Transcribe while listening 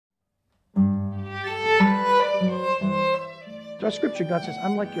Our scripture, God says,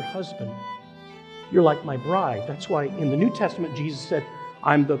 I'm like your husband. You're like my bride. That's why in the New Testament, Jesus said,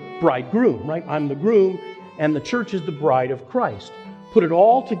 I'm the bridegroom, right? I'm the groom, and the church is the bride of Christ. Put it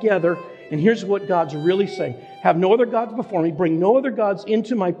all together, and here's what God's really saying. Have no other gods before me. Bring no other gods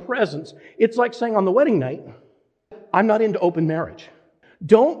into my presence. It's like saying on the wedding night, I'm not into open marriage.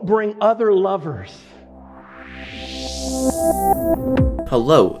 Don't bring other lovers.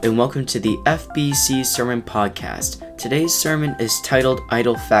 Hello, and welcome to the FBC Sermon Podcast. Today's sermon is titled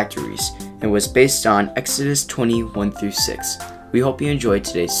Idol Factories and was based on Exodus 20, 1 through 6. We hope you enjoyed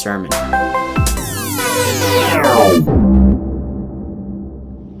today's sermon.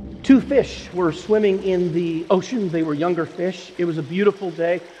 Two fish were swimming in the ocean. They were younger fish. It was a beautiful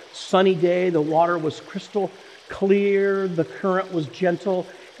day, sunny day. The water was crystal clear. The current was gentle.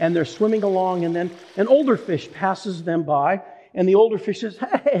 And they're swimming along, and then an older fish passes them by. And the older fish says,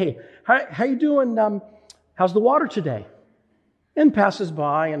 hey, how you doing? How's the water today? And passes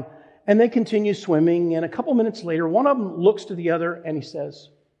by, and they continue swimming. And a couple minutes later, one of them looks to the other, and he says,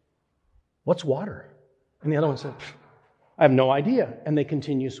 what's water? And the other one said, I have no idea. And they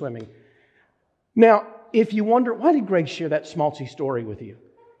continue swimming. Now, if you wonder, why did Greg share that schmaltzy story with you?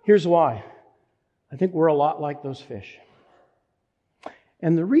 Here's why. I think we're a lot like those fish.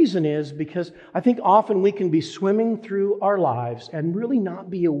 And the reason is because I think often we can be swimming through our lives and really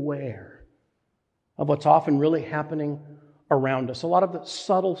not be aware of what's often really happening around us. A lot of the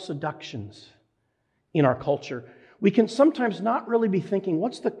subtle seductions in our culture. We can sometimes not really be thinking,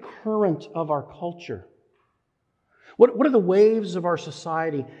 what's the current of our culture? What are the waves of our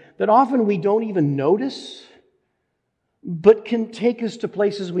society that often we don't even notice, but can take us to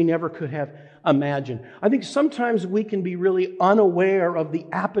places we never could have imagined. I think sometimes we can be really unaware of the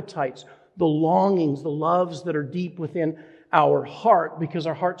appetites, the longings, the loves that are deep within our heart because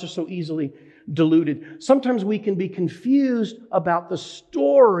our hearts are so easily deluded. Sometimes we can be confused about the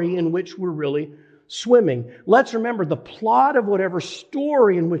story in which we're really swimming. Let's remember the plot of whatever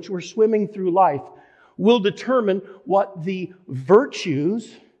story in which we're swimming through life will determine what the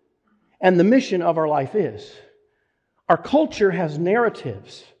virtues and the mission of our life is. Our culture has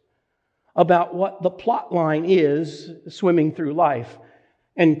narratives about what the plot line is swimming through life.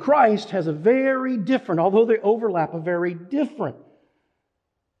 And Christ has a very different, although they overlap, a very different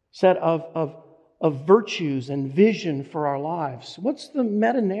set of virtues and vision for our lives. What's the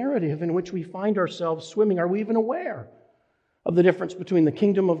meta-narrative in which we find ourselves swimming? Are we even aware of the difference between the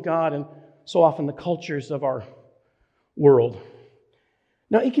kingdom of God and so often the cultures of our world?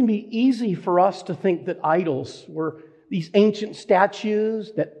 Now, it can be easy for us to think that idols were these ancient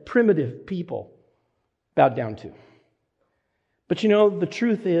statues that primitive people bowed down to. But you know, the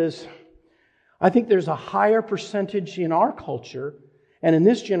truth is, I think there's a higher percentage in our culture and in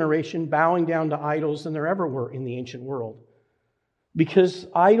this generation bowing down to idols than there ever were in the ancient world. Because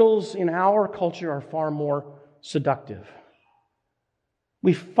idols in our culture are far more seductive.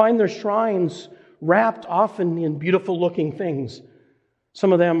 We find their shrines wrapped often in beautiful looking things.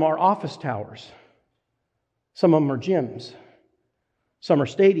 Some of them are office towers. Some of them are gyms. Some are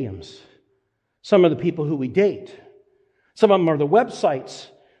stadiums. Some are the people who we date. Some of them are the websites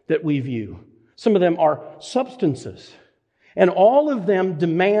that we view. Some of them are substances. And all of them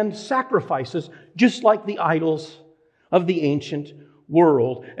demand sacrifices, just like the idols of the ancient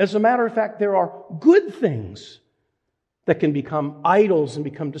world. As a matter of fact, there are good things that can become idols and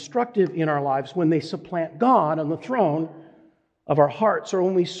become destructive in our lives when they supplant God on the throne of our hearts, or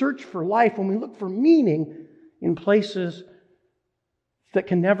when we search for life, when we look for meaning in places that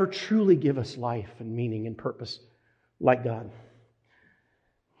can never truly give us life and meaning and purpose like God.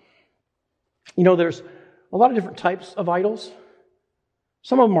 You know, there's a lot of different types of idols.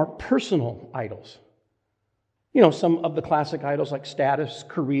 Some of them are personal idols. You know, some of the classic idols like status,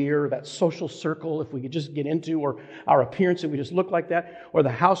 career, that social circle, if we could just get into, or our appearance, if we just look like that, or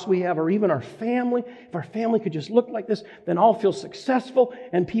the house we have, or even our family. If our family could just look like this, then I'll feel successful,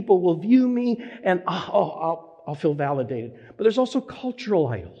 and people will view me, and I'll feel validated. But there's also cultural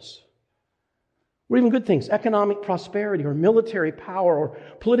idols. Or even good things, economic prosperity, or military power, or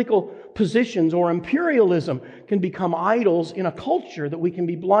political positions, or imperialism can become idols in a culture that we can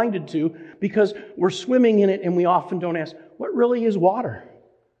be blinded to because we're swimming in it and we often don't ask, what really is water?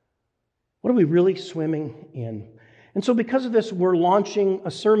 What are we really swimming in? And so because of this, we're launching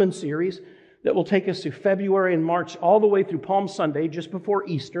a sermon series that will take us through February and March, all the way through Palm Sunday, just before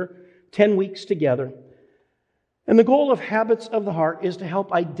Easter, 10 weeks together. And the goal of Habits of the Heart is to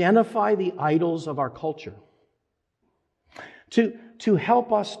help identify the idols of our culture. To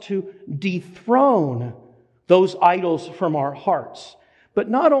help us to dethrone those idols from our hearts. But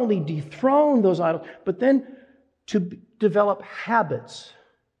not only dethrone those idols, but then develop habits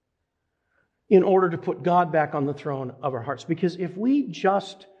in order to put God back on the throne of our hearts. Because if we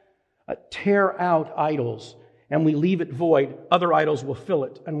just tear out idols and we leave it void, other idols will fill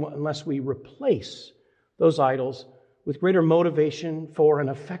it unless we replace those idols with greater motivation for and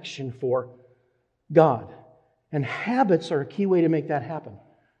affection for God. And habits are a key way to make that happen.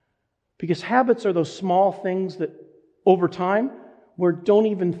 Because habits are those small things that over time we don't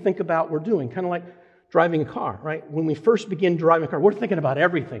even think about we're doing. Kind of like driving a car, right? When we first begin driving a car, we're thinking about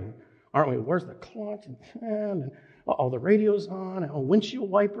everything, aren't we? Where's the clutch and all the radio's on, and windshield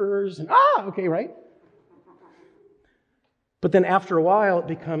wipers, and okay, right? But then after a while, it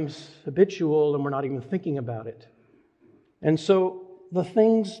becomes habitual and we're not even thinking about it. And so the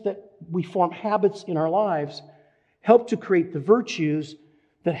things that we form habits in our lives help to create the virtues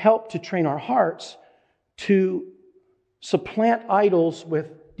that help to train our hearts to supplant idols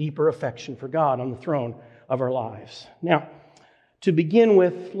with deeper affection for God on the throne of our lives. Now, to begin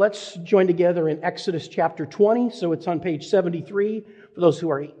with, let's join together in Exodus chapter 20. So it's on page 73 for those who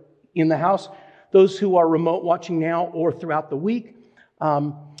are in the house. Those who are remote watching now or throughout the week,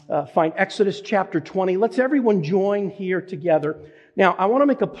 find Exodus chapter 20. Let's everyone join here together. Now, I want to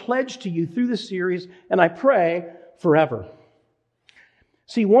make a pledge to you through this series, and I pray forever.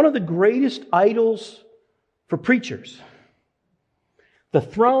 See, one of the greatest idols for preachers, the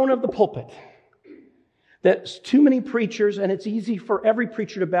throne of the pulpit, that too many preachers, and it's easy for every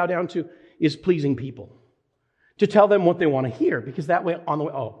preacher to bow down to, is pleasing people. To tell them what they want to hear, because that way, on the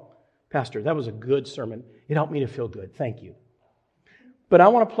way, Pastor, that was a good sermon. It helped me to feel good. Thank you. But I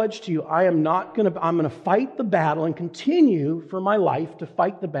want to pledge to you, I'm going to fight the battle and continue for my life to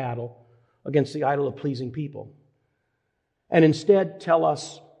fight the battle against the idol of pleasing people. And instead tell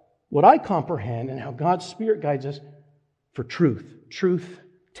us what I comprehend and how God's Spirit guides us for truth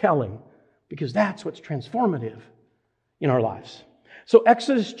telling, because that's what's transformative in our lives. So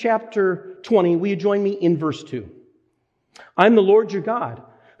Exodus chapter 20, will you join me in verse 2? I'm the Lord your God,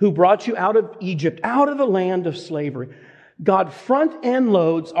 who brought you out of Egypt, out of the land of slavery. God front-end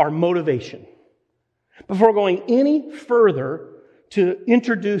loads our motivation. Before going any further to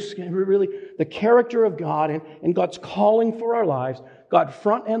introduce really the character of God and God's calling for our lives, God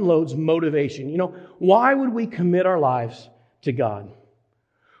front-end loads motivation. You know, why would we commit our lives to God?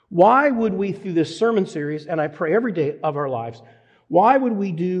 Why would we, through this sermon series, and I pray every day of our lives, why would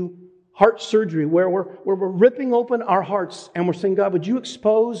we do heart surgery where we're ripping open our hearts and we're saying, God, would you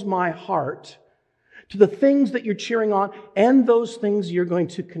expose my heart to the things that you're cheering on and those things you're going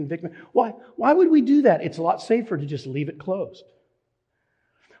to convict me? Why would we do that? It's a lot safer to just leave it closed.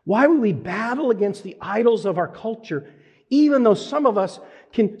 Why would we battle against the idols of our culture, even though some of us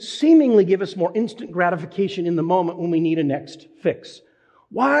can seemingly give us more instant gratification in the moment when we need a next fix?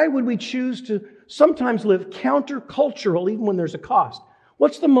 Why would we choose to sometimes live countercultural even when there's a cost?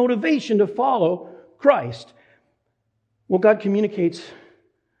 What's the motivation to follow Christ? Well, God communicates,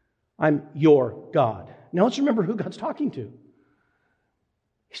 I'm your God. Now let's remember who God's talking to.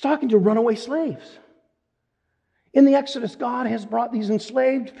 He's talking to runaway slaves. In the Exodus, God has brought these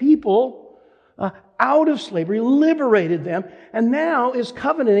enslaved people out of slavery, liberated them, and now is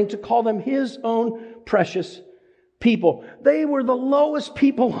covenanting to call them His own precious people. They were the lowest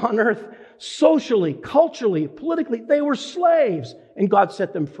people on earth, socially, culturally, politically. They were slaves, and God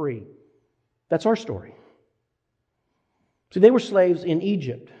set them free. That's our story. See, they were slaves in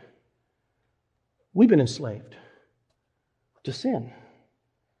Egypt. We've been enslaved to sin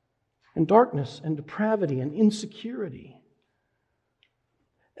and darkness and depravity and insecurity.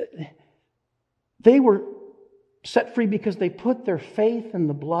 They were set free because they put their faith in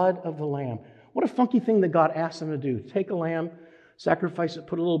the blood of the Lamb. What a funky thing that God asked them to do. Take a lamb, sacrifice it,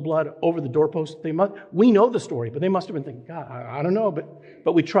 put a little blood over the doorpost. We know the story, but they must have been thinking, God, I don't know,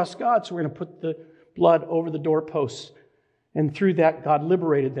 but we trust God, so we're going to put the blood over the doorposts. And through that, God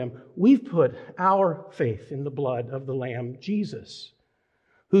liberated them. We've put our faith in the blood of the Lamb, Jesus,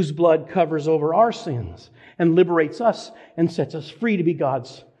 whose blood covers over our sins and liberates us and sets us free to be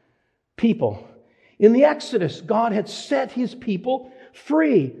God's people. In the Exodus, God had set His people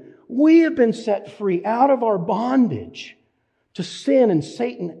free. We have been set free out of our bondage to sin and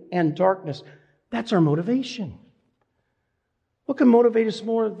Satan and darkness. That's our motivation. What can motivate us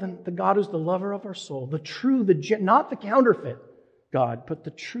more than the God who's the lover of our soul? The true, not the counterfeit God, but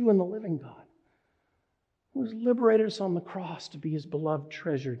the true and the living God, who has liberated us on the cross to be His beloved,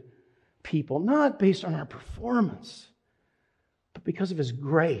 treasured people, not based on our performance, but because of His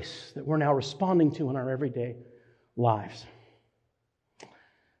grace that we're now responding to in our everyday lives.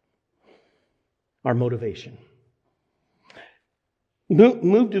 Our motivation.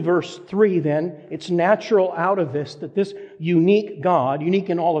 Move to verse 3 then. It's natural out of this that this unique God, unique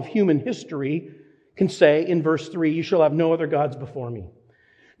in all of human history, can say in verse 3, you shall have no other gods before me.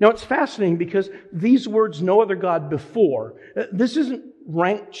 Now it's fascinating because these words, no other God before, this isn't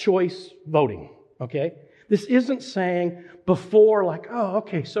ranked choice voting, okay? This isn't saying before like, oh,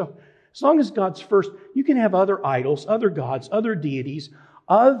 okay, so as long as God's first, you can have other idols, other gods, other deities,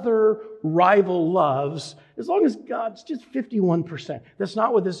 other rival loves, as long as God's just 51%. That's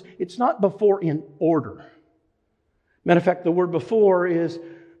not what this, it's not before in order. Matter of fact, the word before is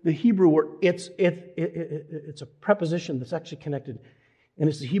the Hebrew word, it's a preposition that's actually connected, and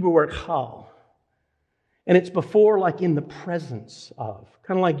it's the Hebrew word chal. And it's before like in the presence of.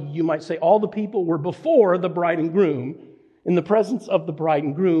 Kind of like you might say all the people were before the bride and groom, in the presence of the bride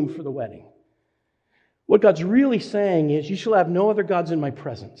and groom for the wedding. What God's really saying is, you shall have no other gods in my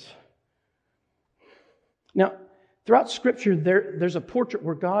presence. Now, throughout Scripture, there's a portrait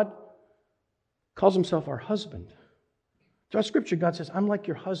where God calls himself our husband. Throughout Scripture, God says, I'm like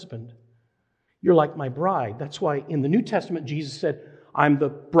your husband. You're like my bride. That's why in the New Testament, Jesus said, I'm the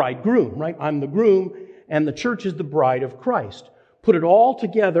bridegroom, right? I'm the groom, and the church is the bride of Christ. Put it all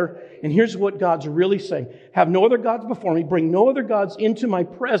together, and here's what God's really saying. Have no other gods before me. Bring no other gods into my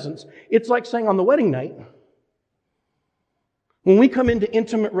presence. It's like saying on the wedding night, when we come into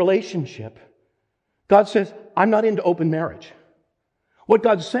intimate relationship, God says, I'm not into open marriage. What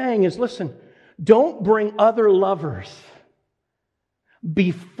God's saying is, listen, don't bring other lovers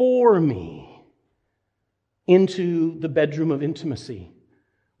before me into the bedroom of intimacy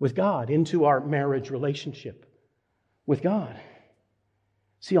with God, into our marriage relationship with God.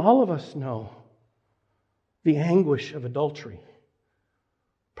 See, all of us know the anguish of adultery.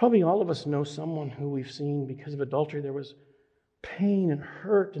 Probably all of us know someone who we've seen because of adultery. There was pain and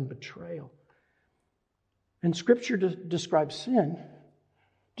hurt and betrayal. And Scripture describes sin,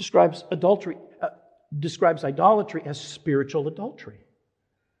 describes adultery, describes idolatry as spiritual adultery.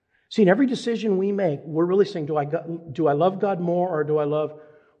 See, in every decision we make, we're really saying, do I love God more, or do I love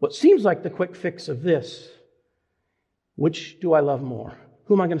what seems like the quick fix of this? Which do I love more?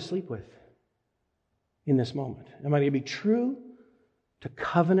 Who am I going to sleep with in this moment? Am I going to be true to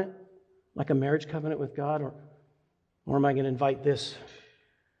covenant, like a marriage covenant with God, or am I going to invite this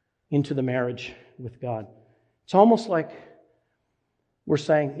into the marriage with God? It's almost like we're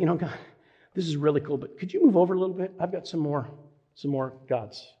saying, God, this is really cool, but could you move over a little bit? I've got some more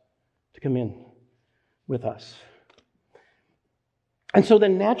gods to come in with us. And so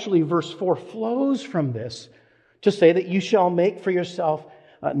then naturally, verse 4 flows from this to say that you shall make for yourself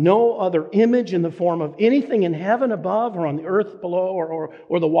no other image in the form of anything in heaven above or on the earth below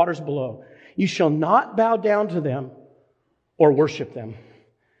or the waters below. You shall not bow down to them or worship them.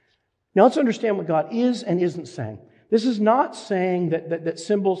 Now let's understand what God is and isn't saying. This is not saying that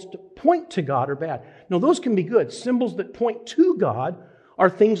symbols to point to God are bad. No, those can be good. Symbols that point to God are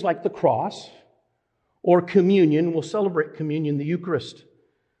things like the cross or communion. We'll celebrate communion, the Eucharist,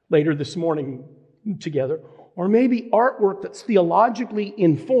 later this morning together. Or maybe artwork that's theologically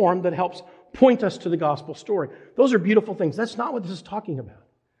informed that helps point us to the gospel story. Those are beautiful things. That's not what this is talking about.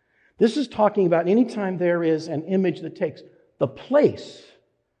 This is talking about anytime there is an image that takes the place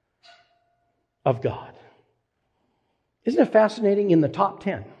of God. Isn't it fascinating? In the top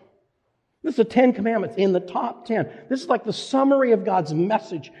 10. This is the 10 Commandments in the top 10. This is like the summary of God's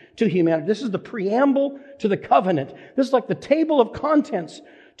message to humanity. This is the preamble to the covenant. This is like the table of contents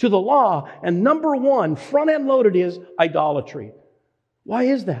to the law. And number 1, front-end loaded, is idolatry. Why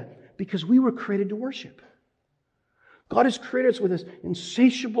is that? Because we were created to worship. God has created us with this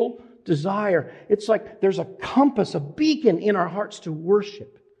insatiable desire. It's like there's a compass, a beacon in our hearts to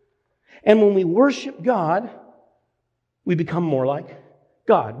worship. And when we worship God, we become more like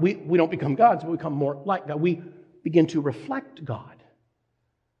God. We don't become gods, but we become more like God. We begin to reflect God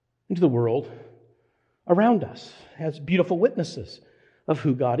into the world around us as beautiful witnesses of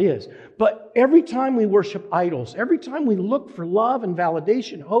who God is. But every time we worship idols, every time we look for love and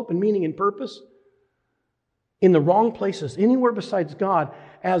validation, hope and meaning and purpose in the wrong places, anywhere besides God,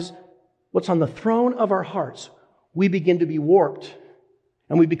 as what's on the throne of our hearts, we begin to be warped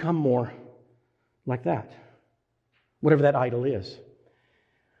and we become more like that, whatever that idol is.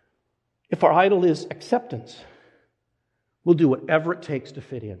 If our idol is acceptance, we'll do whatever it takes to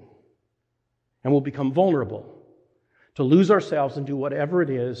fit in. And we'll become vulnerable to lose ourselves and do whatever it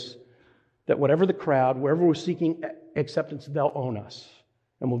is that whatever the crowd, wherever we're seeking acceptance, they'll own us.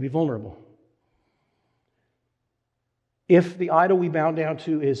 And we'll be vulnerable. If the idol we bow down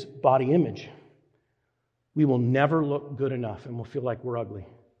to is body image, we will never look good enough and we'll feel like we're ugly.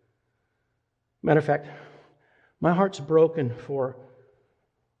 Matter of fact, my heart's broken for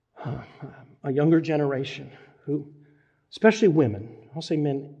a younger generation who, especially women, I'll say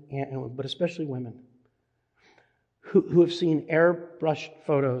men, but especially women, who have seen airbrushed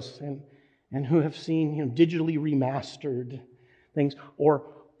photos and who have seen digitally remastered things, or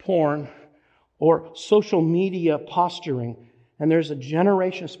porn, or social media posturing. And there's a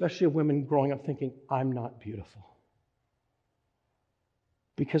generation, especially of women, growing up thinking, I'm not beautiful.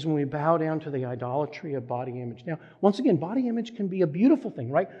 Because when we bow down to the idolatry of body image. Now, once again, body image can be a beautiful thing,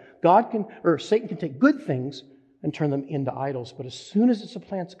 right? Satan can take good things and turn them into idols. But as soon as it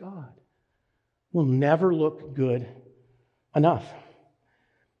supplants God, we'll never look good enough.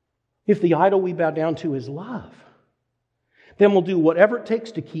 If the idol we bow down to is love, then we'll do whatever it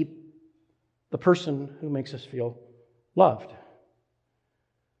takes to keep the person who makes us feel loved.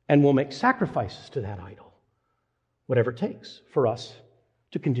 And we'll make sacrifices to that idol, whatever it takes for us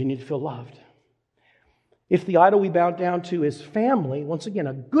to continue to feel loved. If the idol we bow down to is family, once again,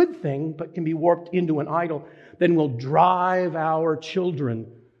 a good thing, but can be warped into an idol, then we'll drive our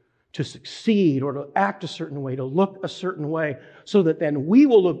children to succeed or to act a certain way, to look a certain way, so that then we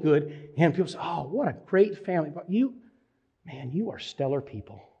will look good and people say, oh, what a great family. But you are stellar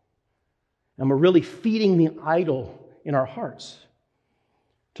people. And we're really feeding the idol in our hearts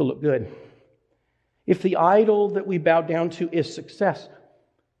to look good. If the idol that we bow down to is success,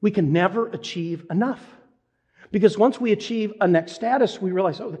 we can never achieve enough. Because once we achieve a next status, we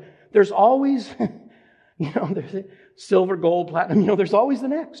realize, there's always, there's silver, gold, platinum, there's always the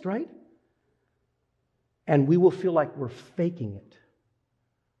next, right? And we will feel like we're faking it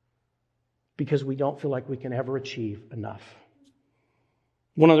because we don't feel like we can ever achieve enough.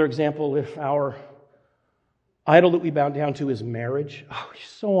 One other example, if our idol that we bow down to is marriage, we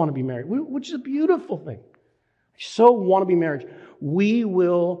so want to be married, which is a beautiful thing. We so want to be married.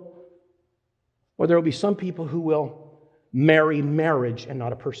 There will be some people who will marry marriage and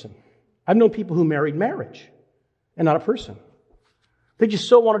not a person. I've known people who married marriage and not a person. They just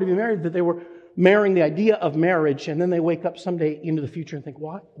so wanted to be married that they were marrying the idea of marriage, and then they wake up someday into the future and think,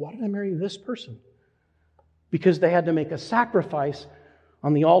 why did I marry this person? Because they had to make a sacrifice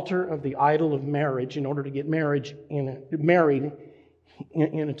on the altar of the idol of marriage in order to get married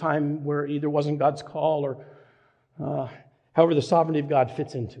in a time where either wasn't God's call or however the sovereignty of God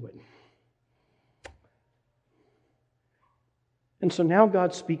fits into it. And so now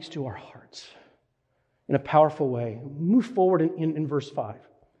God speaks to our hearts in a powerful way. Move forward in verse 5.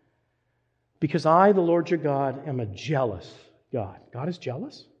 Because I, the Lord your God, am a jealous God. God is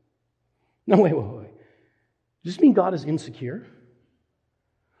jealous? No, wait. Does this mean God is insecure?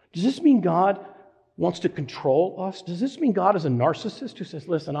 Does this mean God wants to control us? Does this mean God is a narcissist who says,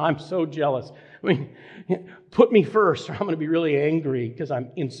 listen, I'm so jealous. Put me first or I'm going to be really angry because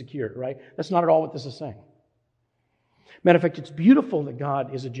I'm insecure, right? That's not at all what this is saying. Matter of fact, it's beautiful that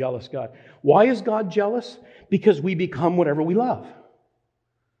God is a jealous God. Why is God jealous? Because we become whatever we love.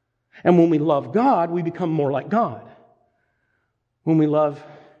 And when we love God, we become more like God. When we love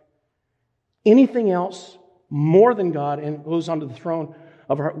anything else more than God and goes onto the throne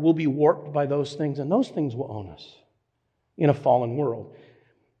of our heart, we'll be warped by those things, and those things will own us in a fallen world.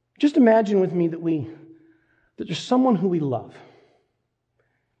 Just imagine with me that there's someone who we love,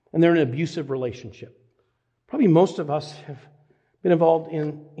 and they're in an abusive relationship. Probably most of us have been involved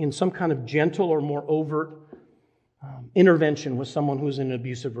in some kind of gentle or more overt intervention with someone who's in an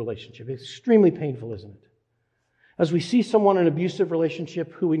abusive relationship. It's extremely painful, isn't it? As we see someone in an abusive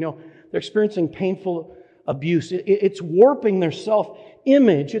relationship who we know they're experiencing painful abuse, it's warping their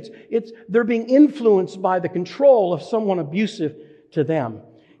self-image. They're being influenced by the control of someone abusive to them.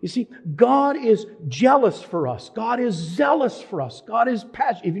 You see, God is jealous for us. God is zealous for us. God is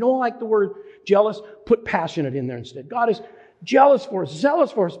passionate. If you don't like the word jealous, put passionate in there instead. God is jealous for us,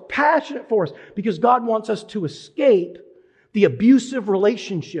 zealous for us, passionate for us, because God wants us to escape the abusive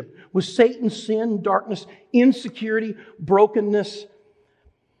relationship with Satan, sin, darkness, insecurity, brokenness,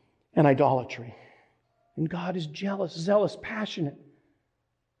 and idolatry. And God is jealous, zealous, passionate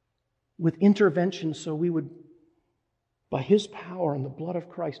with intervention so we would, by His power and the blood of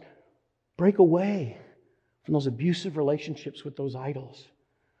Christ, break away from those abusive relationships with those idols,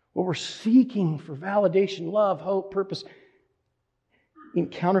 where we're seeking for validation, love, hope, purpose in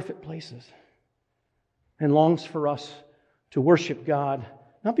counterfeit places, and longs for us to worship God,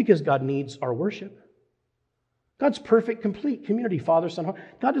 not because God needs our worship. God's perfect, complete community, Father, Son, Holy.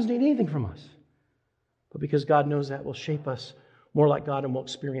 God doesn't need anything from us, but because God knows that will shape us more like God and we'll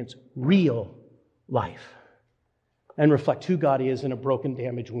experience real life and reflect who God is in a broken,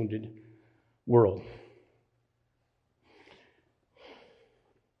 damaged, wounded world.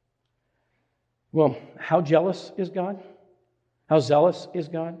 Well, how jealous is God? How zealous is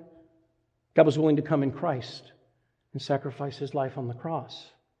God? God was willing to come in Christ and sacrifice His life on the cross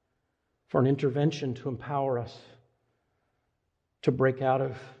for an intervention to empower us to break out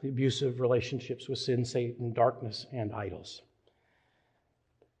of the abusive relationships with sin, Satan, darkness, and idols.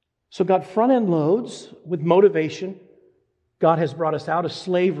 So God front-end loads with motivation. God has brought us out of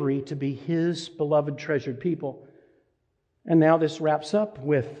slavery to be His beloved, treasured people. And now this wraps up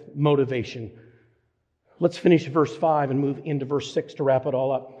with motivation. Let's finish verse 5 and move into verse 6 to wrap it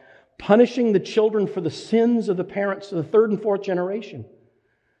all up. Punishing the children for the sins of the parents of the third and fourth generation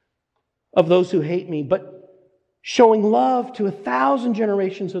of those who hate me, but showing love to 1,000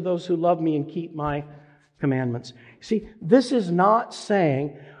 generations of those who love me and keep my commandments. See, this is not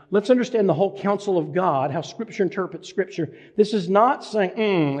saying, let's understand the whole counsel of God, how Scripture interprets Scripture. This is not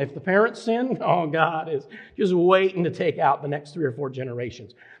saying, if the parents sin, God is just waiting to take out the next 3 or 4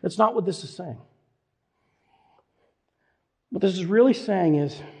 generations. That's not what this is saying. What this is really saying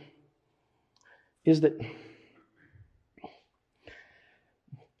is that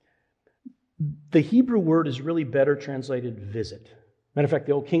the Hebrew word is really better translated visit. Matter of fact,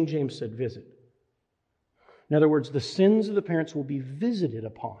 the old King James said visit. In other words, the sins of the parents will be visited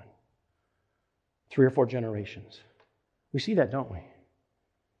upon 3 or 4 generations. We see that, don't we?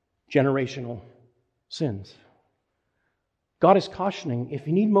 Generational sins. God is cautioning, if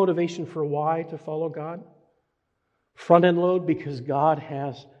you need motivation for why to follow God, front-end load because God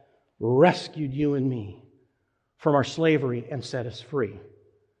has rescued you and me from our slavery and set us free.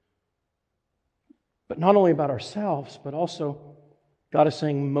 But not only about ourselves, but also God is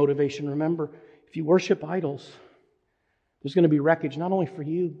saying motivation. Remember, if you worship idols, there's going to be wreckage not only for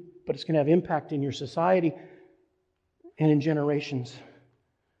you, but it's going to have impact in your society and in generations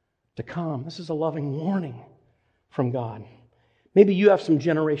to come. This is a loving warning from God. Maybe you have some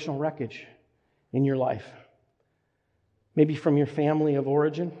generational wreckage in your life. Maybe from your family of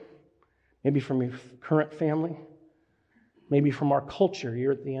origin. Maybe from your current family. Maybe from our culture.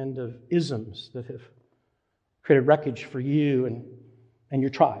 You're at the end of isms that have created wreckage for you and your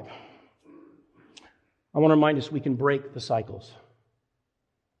tribe. I want to remind us we can break the cycles.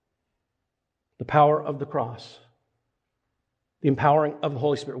 The power of the cross, the empowering of the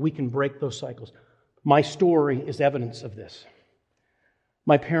Holy Spirit, we can break those cycles. My story is evidence of this.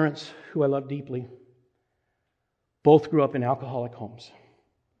 My parents, who I love deeply, both grew up in alcoholic homes,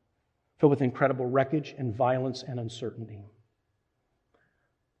 filled with incredible wreckage and violence and uncertainty.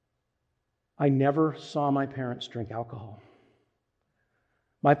 I never saw my parents drink alcohol.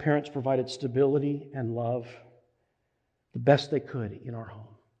 My parents provided stability and love the best they could in our home.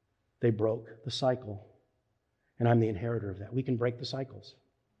 They broke the cycle, and I'm the inheritor of that. We can break the cycles.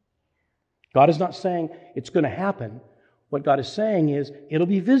 God is not saying it's going to happen. What God is saying is it'll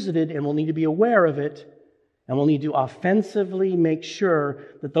be visited, and we'll need to be aware of it, and we'll need to offensively make sure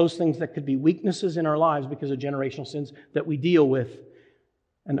that those things that could be weaknesses in our lives because of generational sins that we deal with,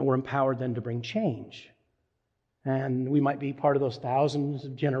 and that we're empowered then to bring change. And we might be part of those thousands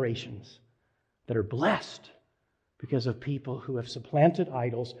of generations that are blessed because of people who have supplanted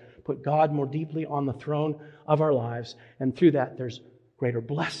idols, put God more deeply on the throne of our lives, and through that there's greater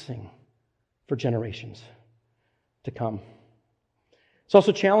blessing for generations to come. It's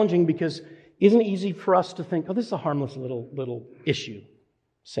also challenging because isn't it easy for us to think, this is a harmless little issue,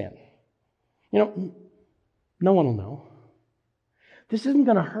 sin. No one will know. This isn't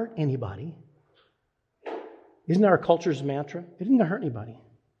going to hurt anybody. Isn't that our culture's mantra? It isn't going to hurt anybody.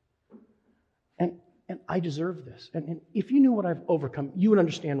 And I deserve this. And if you knew what I've overcome, you would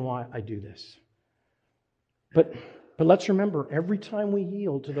understand why I do this. But let's remember, every time we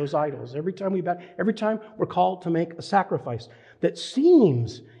yield to those idols, every time we're called to make a sacrifice that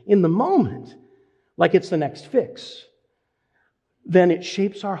seems in the moment like it's the next fix, then it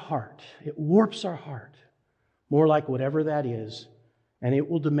shapes our heart. It warps our heart more like whatever that is. And it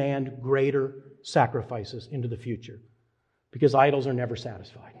will demand greater sacrifices into the future because idols are never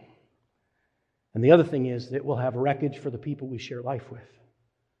satisfied. And the other thing is that it will have wreckage for the people we share life with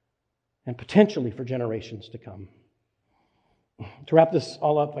and potentially for generations to come. To wrap this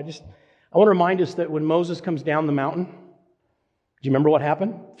all up, I want to remind us that when Moses comes down the mountain, do you remember what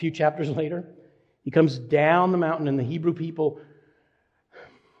happened? A few chapters later, he comes down the mountain and the Hebrew people,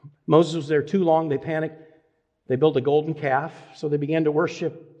 Moses was there too long, they panicked. They built a golden calf, so they began to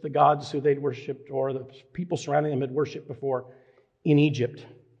worship the gods who they'd worshipped or the people surrounding them had worshipped before in Egypt.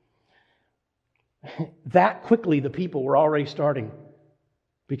 That quickly the people were already starting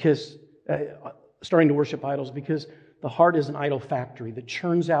to worship idols because the heart is an idol factory that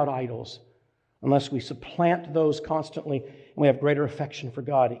churns out idols unless we supplant those constantly and we have greater affection for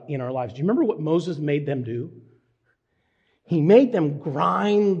God in our lives. Do you remember what Moses made them do? He made them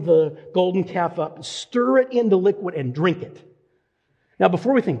grind the golden calf up, stir it into liquid, and drink it. Now,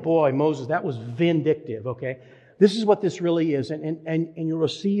 before we think, boy, Moses, that was vindictive, okay? This is what this really is. And you'll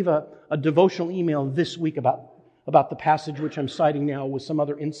receive a devotional email this week about the passage which I'm citing now with some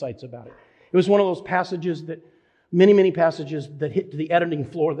other insights about it. It was one of those passages that, many passages that hit to the editing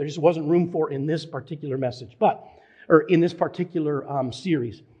floor there just wasn't room for in this particular message, or in this particular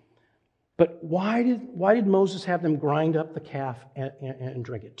series. But why did Moses have them grind up the calf and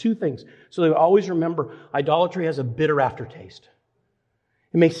drink it? Two things. So they would always remember idolatry has a bitter aftertaste.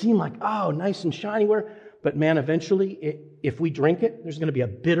 It may seem like, oh, nice and shiny, but man, eventually, if we drink it, there's going to be a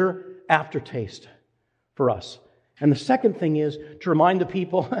bitter aftertaste for us. And the second thing is to remind the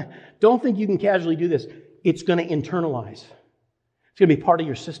people, don't think you can casually do this. It's going to internalize. It's going to be part of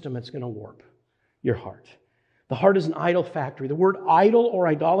your system. It's going to warp your heart. The heart is an idol factory. The word idol or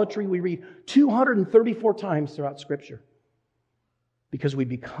idolatry we read 234 times throughout Scripture because we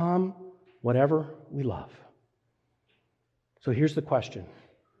become whatever we love. So here's the question.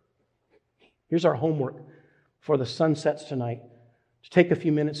 Here's our homework for the sun sets tonight. To take a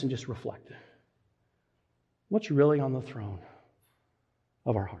few minutes and just reflect. What's really on the throne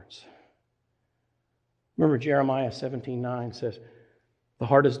of our hearts? Remember Jeremiah 17:9 says, the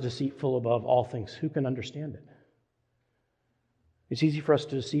heart is deceitful above all things. Who can understand it? It's easy for us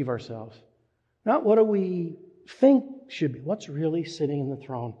to deceive ourselves. Not what do we think should be. What's really sitting in the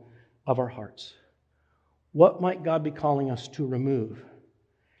throne of our hearts? What might God be calling us to remove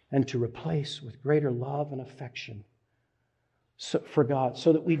and to replace with greater love and affection for God,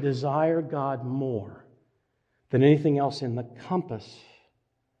 so that we desire God more than anything else in the compass,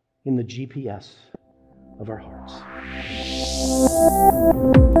 in the GPS of our hearts?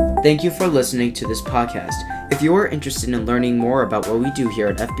 Thank you for listening to this podcast. If you are interested in learning more about what we do here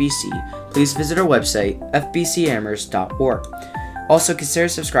at FBC, please visit our website, fbcamherst.org. Also, consider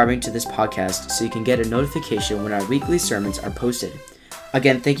subscribing to this podcast so you can get a notification when our weekly sermons are posted.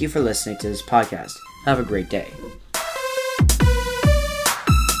 Again, thank you for listening to this podcast. Have a great day.